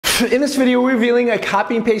In this video, we're revealing a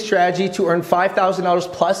copy and paste strategy to earn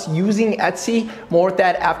 $5,000 plus using Etsy. More with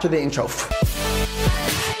that after the intro.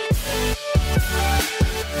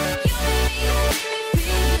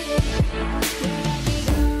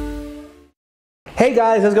 Hey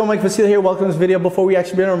guys, how's it going? Mike Vasile here. Welcome to this video. Before we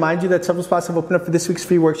actually begin, I remind you that several spots have opened up for this week's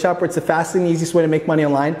free workshop where it's the fastest and easiest way to make money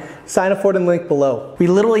online. Sign up for it in the link below. We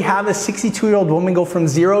literally have a 62-year-old woman go from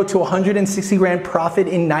 0 to 160 grand profit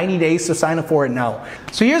in 90 days, so sign up for it now.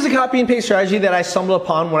 So here's a copy and paste strategy that I stumbled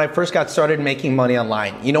upon when I first got started making money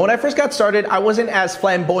online. You know, when I first got started, I wasn't as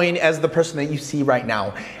flamboyant as the person that you see right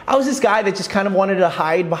now. I was this guy that just kind of wanted to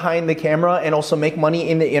hide behind the camera and also make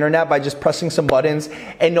money in the internet by just pressing some buttons,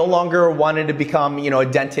 and no longer wanted to become, you know, a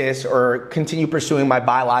dentist or continue pursuing my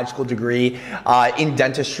biological degree in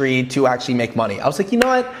dentistry to actually make money. I was like, you know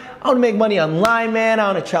what? I want to make money online, man.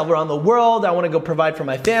 I want to travel around the world. I want to go provide for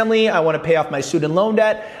my family. I want to pay off my student loan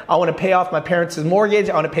debt. I want to pay off my parents'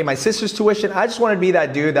 mortgage. I want to pay my sister's tuition. I just wanted to be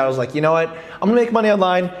that dude that was like, you know what? I'm going to make money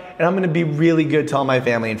online and I'm going to be really good to all my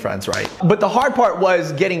family and friends, right? But the hard part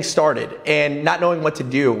was getting started and not knowing what to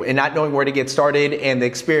do and not knowing where to get started and the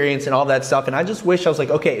experience and all that stuff. And I just wish I was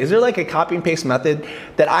like, okay, is there like a copy and paste method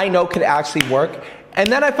that I know could actually work? And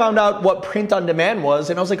then I found out what print on demand was,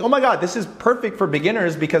 and I was like, oh my God, this is perfect for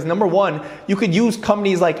beginners because number one, you could use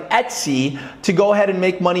companies like Etsy to go ahead and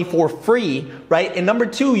make money for free, right? And number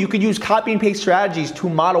two, you could use copy and paste strategies to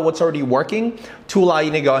model what's already working to allow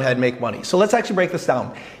you to go ahead and make money. So let's actually break this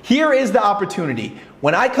down. Here is the opportunity.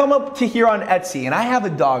 When I come up to here on Etsy and I have a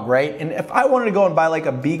dog, right? And if I wanted to go and buy like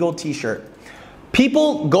a Beagle t-shirt,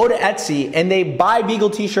 people go to Etsy and they buy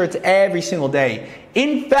Beagle t-shirts every single day.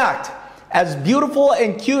 In fact, as beautiful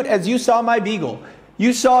and cute as you saw my Beagle,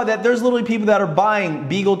 you saw that there's literally people that are buying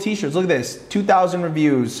Beagle t-shirts. Look at this, 2,000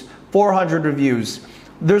 reviews, 400 reviews.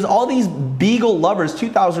 There's all these Beagle lovers,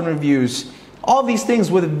 2,000 reviews, all these things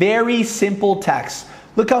with very simple text.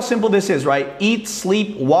 Look how simple this is, right? Eat,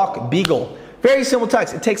 sleep, walk, Beagle. Very simple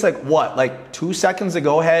text. It takes like what? Like 2 seconds to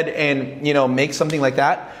go ahead and, you know, make something like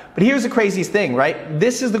that. But here's the craziest thing, right?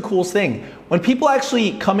 This is the coolest thing. When people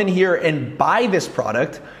actually come in here and buy this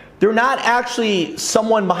product, they're not actually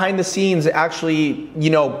someone behind the scenes actually,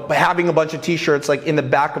 you know, having a bunch of t-shirts like in the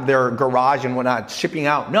back of their garage and whatnot, shipping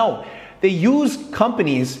out. No, they use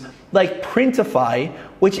companies like Printify,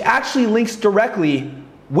 which actually links directly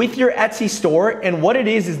with your Etsy store. And what it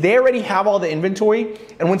is they already have all the inventory.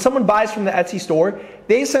 And when someone buys from the Etsy store,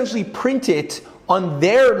 they essentially print it on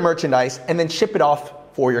their merchandise and then ship it off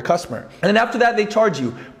for your customer. And then after that, they charge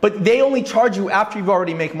you. But they only charge you after you've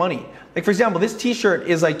already make money. Like for example, this t-shirt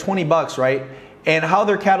is like 20 bucks, right? And how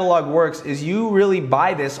their catalog works is you really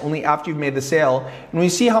buy this only after you've made the sale. And when you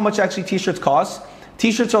see how much actually t-shirts cost,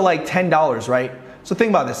 t-shirts are like $10, right? So think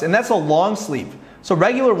about this, and that's a long sleeve. So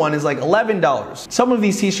regular one is like $11. Some of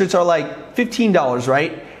these t-shirts are like $15,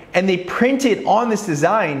 right? And they print it on this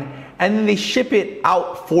design and then they ship it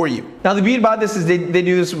out for you. Now the beauty about this is they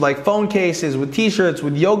do this with like phone cases, with t-shirts,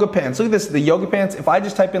 with yoga pants. Look at this, the yoga pants. If I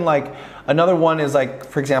just type in like, another one is like,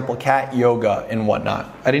 for example, cat yoga and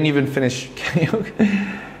whatnot. I didn't even finish cat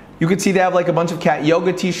yoga. You could see they have like a bunch of cat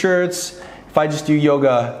yoga t-shirts. If I just do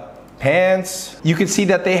yoga pants, you can see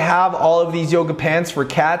that they have all of these yoga pants for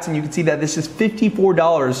cats, and you can see that this is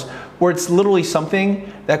 $54, where it's literally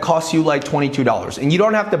something that costs you like $22. And you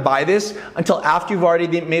don't have to buy this until after you've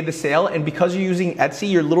already made the sale, and because you're using Etsy,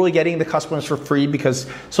 you're literally getting the customers for free because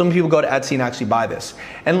so many people go to Etsy and actually buy this.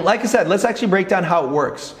 And like I said, let's actually break down how it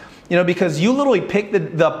works. You know, because you literally pick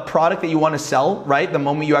the product that you want to sell, right? The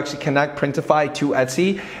moment you actually connect Printify to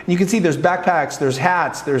Etsy. And you can see there's backpacks, there's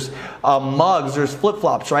hats, there's mugs, there's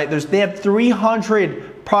flip-flops, right? They have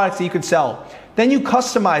 300 products that you could sell. Then you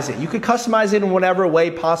customize it. You could customize it in whatever way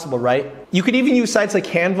possible, right? You could even use sites like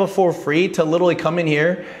Canva for free to literally come in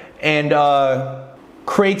here and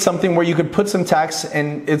create something where you could put some text,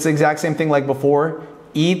 and it's the exact same thing like before.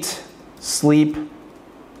 Eat, sleep,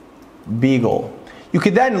 Beagle. You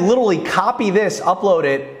could then literally copy this, upload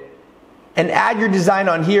it, and add your design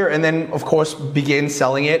on here, and then of course begin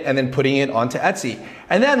selling it and then putting it onto Etsy.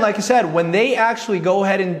 And then, like I said, when they actually go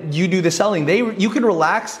ahead and you do the selling, you can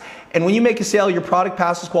relax. And when you make a sale, your product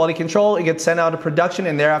passes quality control, it gets sent out to production,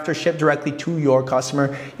 and thereafter shipped directly to your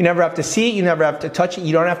customer. You never have to see it, you never have to touch it,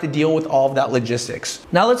 you don't have to deal with all of that logistics.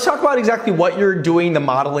 Now let's talk about exactly what you're doing the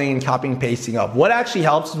modeling and copying and pasting of. What actually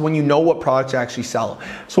helps is when you know what products to actually sell.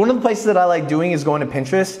 So one of the places that I like doing is going to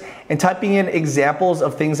Pinterest and typing in examples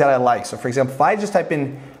of things that I like. So for example, if I just type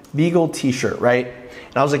in Beagle t-shirt, right?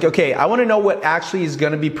 And I was like, okay, I wanna know what actually is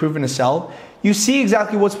gonna be proven to sell. You see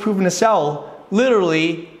exactly what's proven to sell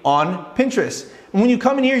literally on Pinterest. And when you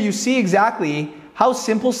come in here, you see exactly how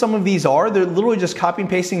simple some of these are. They're literally just copy and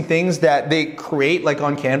pasting things that they create like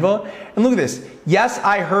on Canva. And look at this. Yes,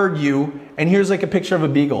 I heard you. And here's like a picture of a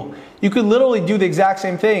beagle. You could literally do the exact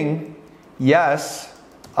same thing. Yes,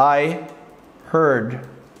 I heard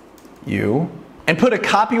you. And put a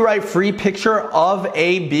copyright-free picture of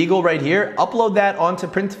a beagle right here, upload that onto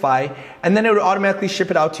Printify, and then it would automatically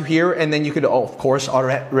ship it out to here, and then you could, of course,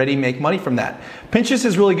 already make money from that. Pinterest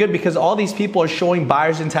is really good because all these people are showing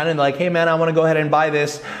buyers intent and like, hey man, I wanna go ahead and buy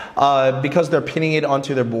this because they're pinning it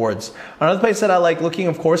onto their boards. Another place that I like looking,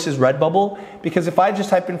 of course, is Redbubble, because if I just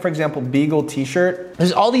type in, for example, beagle t-shirt,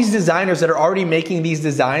 there's all these designers that are already making these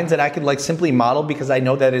designs that I could like simply model because I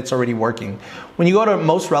know that it's already working. When you go to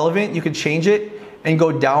most relevant, you could change it and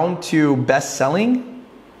go down to best selling,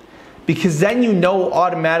 because then you know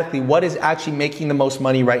automatically what is actually making the most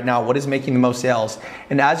money right now, what is making the most sales.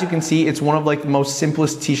 And as you can see, it's one of like the most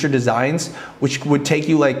simplest t-shirt designs, which would take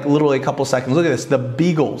you like literally a couple seconds. Look at this, the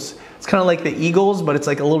beagles. It's kind of like the eagles, but it's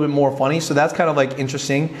like a little bit more funny. So that's kind of like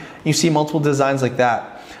interesting. You see multiple designs like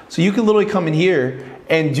that. So you can literally come in here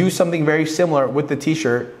and do something very similar with the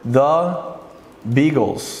t-shirt, the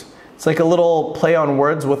beagles. It's like a little play on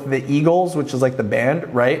words with the Eagles, which is like the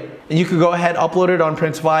band, right? And you could go ahead, upload it on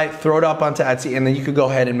Printify, throw it up onto Etsy, and then you could go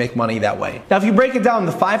ahead and make money that way. Now, if you break it down,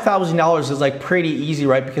 the $5,000 is like pretty easy,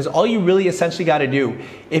 right? Because all you really essentially got to do,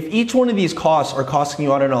 if each one of these costs are costing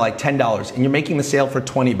you, I don't know, like $10, and you're making the sale for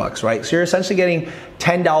 20 bucks, right? So you're essentially getting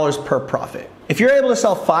 $10 per profit. If you're able to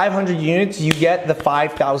sell 500 units, you get the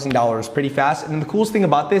 $5,000 pretty fast. And the coolest thing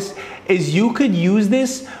about this is you could use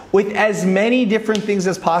this with as many different things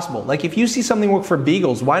as possible. Like if you see something work for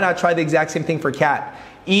beagles, why not try the exact same thing for cat?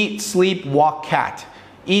 Eat, sleep, walk cat.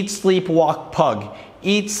 Eat, sleep, walk pug.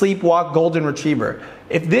 Eat, sleep, walk golden retriever.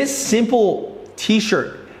 If this simple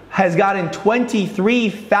t-shirt has gotten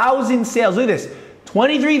 23,000 sales, look at this,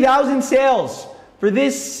 23,000 sales for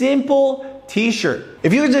this simple t-shirt.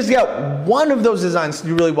 If you could just get one of those designs to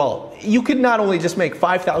do really well, you could not only just make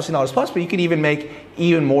 $5,000 plus, but you could even make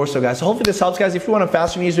even more so, guys. So hopefully this helps, guys. If you want a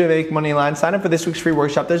faster and easier way to make money online, sign up for this week's free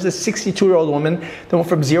workshop. There's this 62-year-old woman that went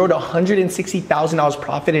from $0 to $160,000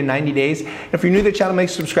 profit in 90 days. If you're new to the channel, make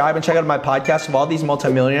sure to subscribe and check out my podcast of all these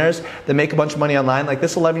multimillionaires that make a bunch of money online. Like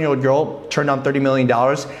this 11-year-old girl turned down $30 million.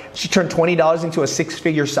 She turned $20 into a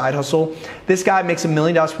six-figure side hustle. This guy makes $1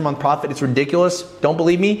 million per month profit. It's ridiculous. Don't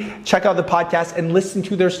believe me? Check out the podcast and listen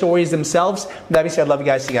to their stories themselves. With that being said, I love you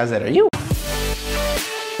guys. See you guys later.